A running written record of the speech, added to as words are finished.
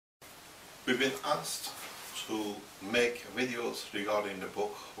We've been asked to make videos regarding the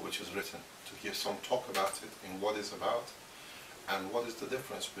book which is written, to give some talk about it and what it's about, and what is the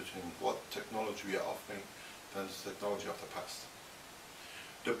difference between what technology we are offering and the technology of the past.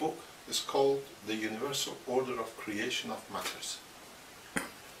 The book is called The Universal Order of Creation of Matters.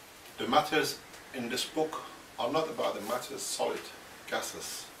 The matters in this book are not about the matters solid,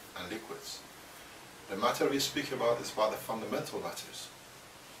 gases and liquids. The matter we speak about is about the fundamental matters,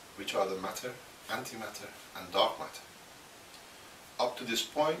 which are the matter, antimatter and dark matter. Up to this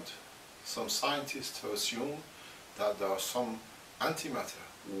point, some scientists have assumed that there are some antimatter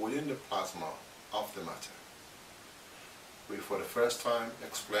within the plasma of the matter. We for the first time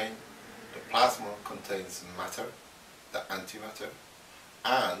explain the plasma contains matter, the antimatter,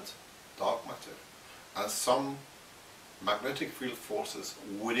 and dark matter, and some magnetic field forces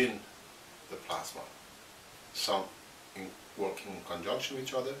within the plasma, some working in conjunction with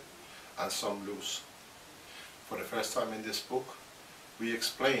each other and some loose. For the first time in this book, we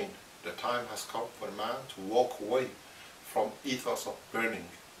explain the time has come for man to walk away from ethos of burning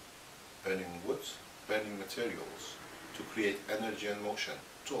woods, burning materials, to create energy and motion,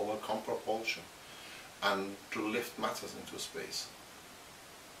 to overcome propulsion, and to lift matters into space.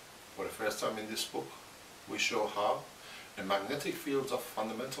 For the first time in this book, we show how the magnetic fields of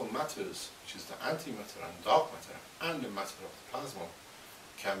fundamental matters, which is the antimatter and dark matter, and the matter of the plasma,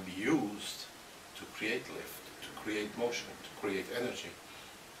 can be used to create lift, to create motion, to create energy,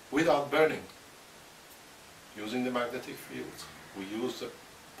 without burning. Using the magnetic fields, we use the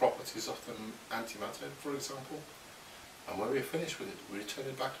properties of the antimatter, for example, and when we finish with it, we return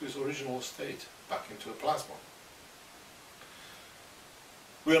it back to its original state, back into the plasma.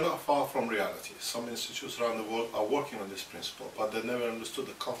 We are not far from reality. Some institutes around the world are working on this principle, but they never understood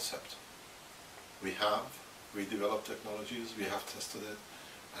the concept. We developed technologies, we have tested it,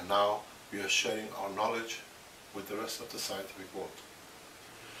 and now we are sharing our knowledge with the rest of the scientific world.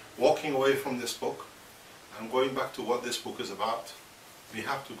 Walking away from this book and going back to what this book is about, we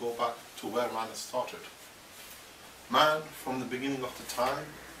have to go back to where man has started. Man, from the beginning of the time,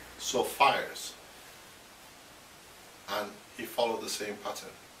 saw fires, and he followed the same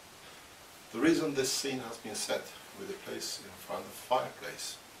pattern. The reason this scene has been set with a place in front of the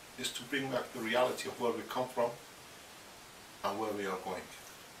fireplace is to bring back the reality of where we come from and where we are going.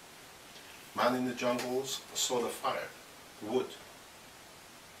 Man in the jungles saw the fire, the wood.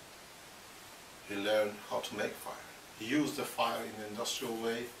 He learned how to make fire. He used the fire in an industrial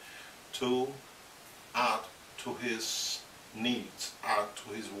way to add to his needs, add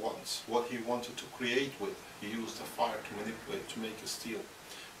to his wants. What he wanted to create with, he used the fire to manipulate, to make a steel.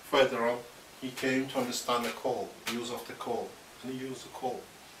 Further on, he came to understand the coal, the use of the coal, and he used the coal.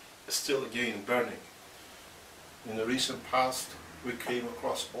 Still again burning. In the recent past, we came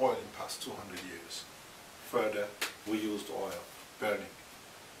across oil in the past 200 years. Further, we used oil, burning.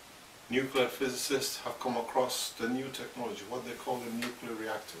 Nuclear physicists have come across the new technology, what they call the nuclear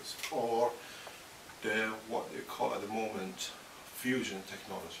reactors, or what they call at the moment fusion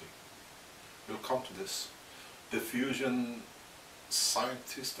technology. We'll come to this. The fusion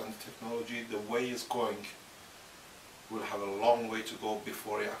scientist and technology, the way it's going, will have a long way to go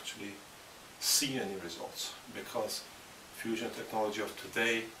before they actually see any results, because fusion technology of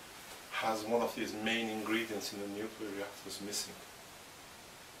today has one of these main ingredients in the nuclear reactors missing.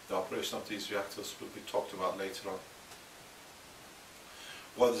 The operation of these reactors will be talked about later on.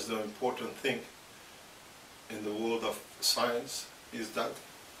 What is the important thing in the world of science is that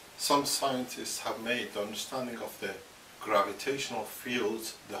some scientists have made the understanding of the gravitational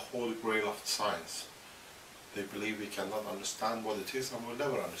fields the holy grail of science. They believe we cannot understand what it is and will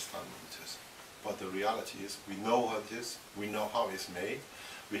never understand what it is. But the reality is, we know what it is, we know how it's made,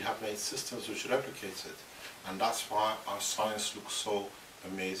 we have made systems which replicate it, and that's why our science looks so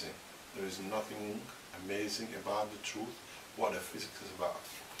amazing. There is nothing amazing about the truth, what the physics is about.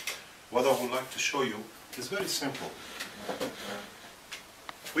 What I would like to show you is very simple.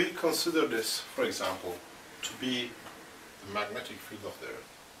 We consider this, for example, to be the magnetic field of the Earth.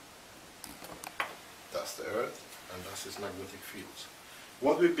 That's the Earth, and that's its magnetic fields.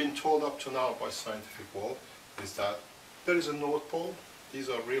 What we've been told up to now by scientific world is that there is a North Pole. These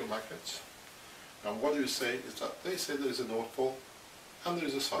are real magnets. And what you say is that they say there is a North Pole and there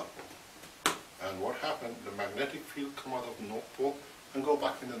is a South Pole. And what happened, the magnetic field come out of the North Pole and go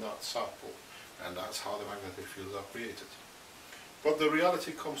back in the South Pole. And that's how the magnetic fields are created. But the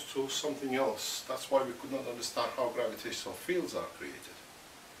reality comes to something else. That's why we could not understand how gravitational fields are created.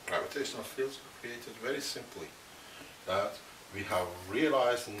 Gravitational fields are created very simply. That we have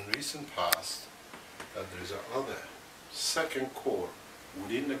realized in the recent past that there is another second core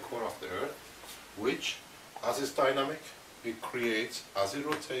within the core of the Earth, which, as is dynamic, it creates, as it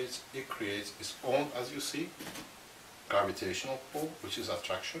rotates, it creates its own, as you see, gravitational pull, which is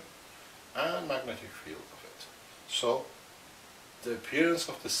attraction, and magnetic field of it. So, the appearance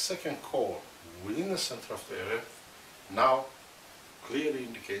of the second core within the center of the Earth now clearly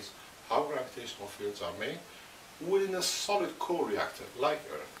indicates how gravitational fields are made within a solid core reactor like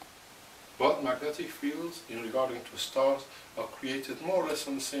Earth. But magnetic fields in regarding to stars are created more or less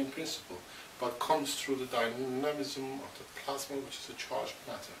on the same principle, but comes through the dynamism of the plasma, which is a charged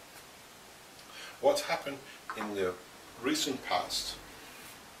matter. What happened in the recent past,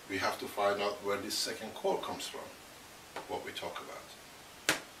 we have to find out where this second core comes from, what we talk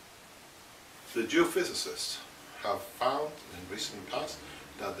about. The geophysicists have found in recent past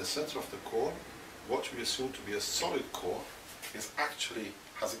that the center of the core, what we assume to be a solid core, is actually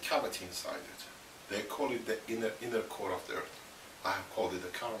has a cavity inside it. They call it the inner core of the Earth. I have called it the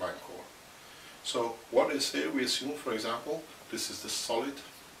Caroline core. So what they say, we assume, for example, this is the solid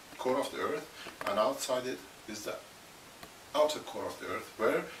core of the Earth, and outside it is the outer core of the Earth,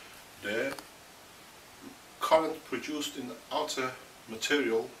 where the current produced in the outer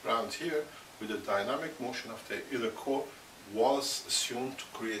material around here with the dynamic motion of the inner core was assumed to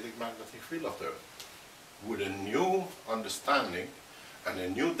create a magnetic field of the Earth. With a new understanding and a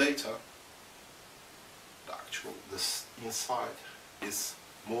new data, this inside is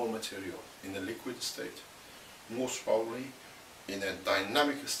more material in a liquid state, most probably in a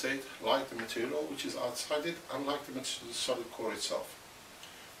dynamic state like the material which is outside it and like the solid core itself.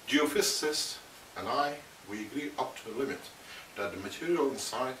 Geophysicists and I, we agree up to a limit that the material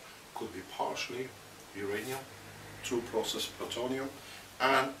inside could be partially uranium, through processed plutonium,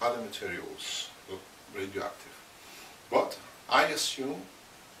 and other materials, radioactive. But I assume,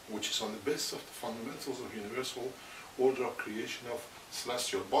 which is on the basis of the fundamentals of universal order of creation of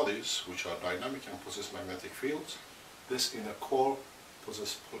celestial bodies, which are dynamic and possess magnetic fields, this inner core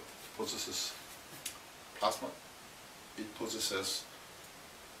possesses plasma, it possesses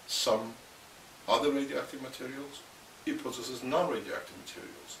some other radioactive materials, it possesses non-radioactive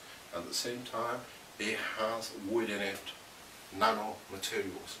materials. At the same time, it has within it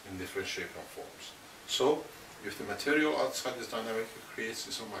nanomaterials in different shapes and forms. So, if the material outside is dynamic, it creates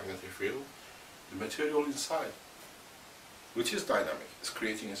its own magnetic field. The material inside, which is dynamic, is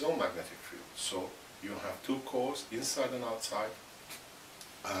creating its own magnetic field. So, you have two cores, inside and outside,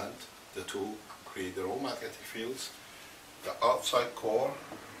 and the two create their own magnetic fields. The outside core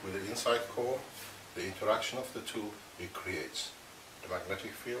with the inside core, the interaction of the two, it creates the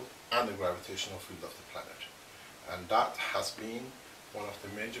magnetic field and the gravitational field of the planet. And that has been one of the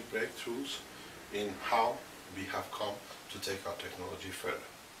major breakthroughs in how we have come to take our technology further.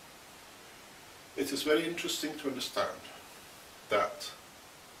 It is very interesting to understand that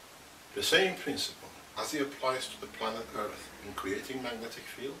the same principle as it applies to the planet Earth in creating magnetic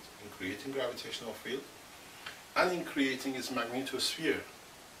field, in creating gravitational field, and in creating its magnetosphere,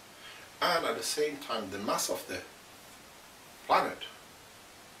 and at the same time the mass of the planet,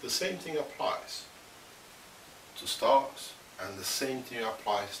 the same thing applies to stars, and the same thing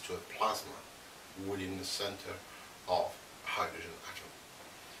applies to a plasma within the center of a hydrogen atom.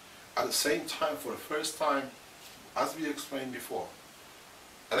 At the same time, for the first time, as we explained before,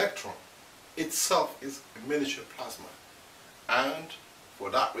 electron itself is a miniature plasma, and for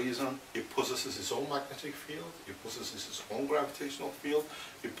that reason it possesses its own magnetic field, it possesses its own gravitational field,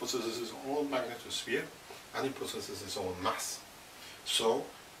 it possesses its own magnetosphere, and it possesses its own mass. So,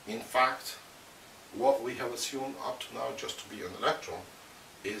 in fact, what we have assumed up to now just to be an electron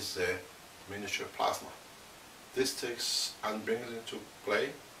is the miniature plasma. This takes and brings into play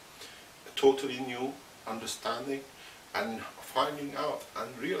a totally new understanding and finding out and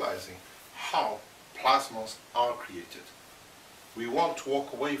realizing how plasmas are created. We want to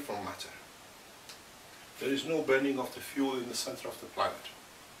walk away from matter. There is no burning of the fuel in the center of the planet.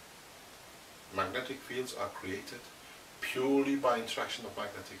 Magnetic fields are created purely by interaction of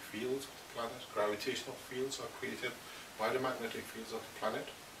magnetic fields of the planet. Gravitational fields are created by the magnetic fields of the planet.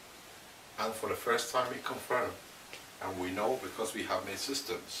 And for the first time we confirm, and we know because we have made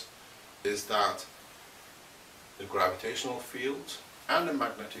systems, is that the gravitational field and the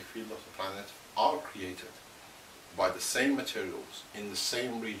magnetic field of the planet are created by the same materials in the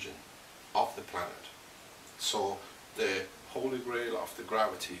same region of the planet. So the holy grail of the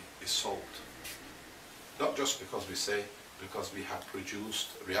gravity is solved. Not just because we say, because we have produced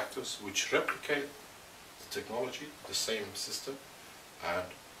reactors which replicate the technology, the same system, and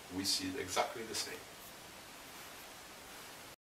we see it exactly the same.